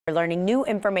We're learning new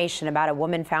information about a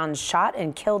woman found shot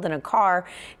and killed in a car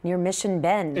near Mission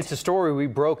Bend. It's a story we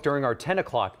broke during our 10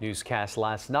 o'clock newscast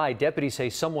last night. Deputies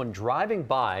say someone driving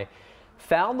by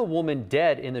found the woman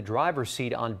dead in the driver's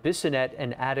seat on Bissonnet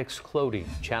and Addicts Clothing.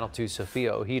 Channel 2's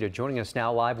Sophia Ojeda joining us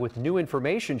now live with new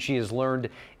information she has learned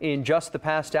in just the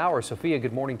past hour. Sophia,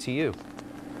 good morning to you.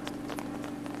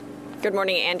 Good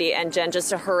morning, Andy and Jen.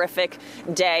 Just a horrific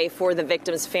day for the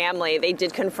victim's family. They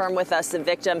did confirm with us the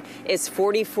victim is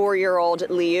 44-year-old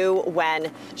Liu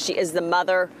Wen. She is the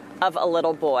mother of a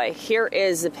little boy. Here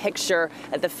is a picture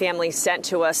that the family sent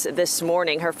to us this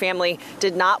morning. Her family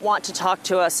did not want to talk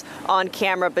to us on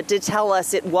camera, but did tell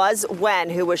us it was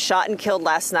Wen who was shot and killed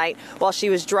last night while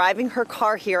she was driving her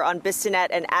car here on Bissonnet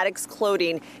and Addicts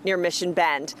Clothing near Mission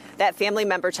Bend. That family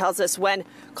member tells us Wen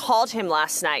called him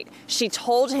last night. She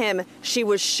told him she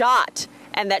was shot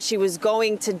and that she was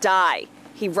going to die.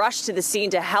 He rushed to the scene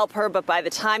to help her, but by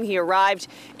the time he arrived,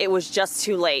 it was just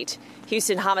too late.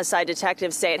 Houston homicide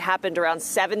detectives say it happened around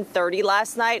 7:30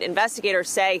 last night. Investigators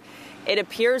say it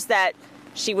appears that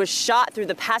she was shot through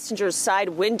the passenger's side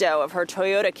window of her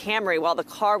Toyota Camry while the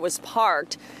car was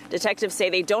parked. Detectives say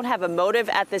they don't have a motive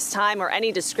at this time or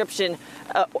any description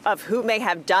of who may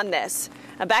have done this.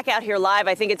 I'm back out here live.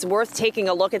 I think it's worth taking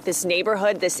a look at this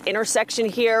neighborhood, this intersection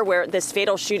here where this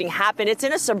fatal shooting happened. It's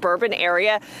in a suburban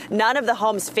area. None of the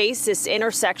homes face this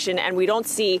intersection, and we don't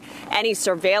see any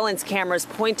surveillance cameras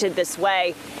pointed this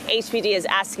way. HPD is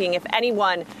asking if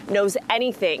anyone knows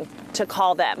anything to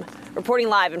call them. Reporting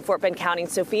live in Fort Bend County,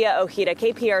 Sophia Ojeda,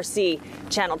 KPRC,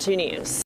 Channel 2 News.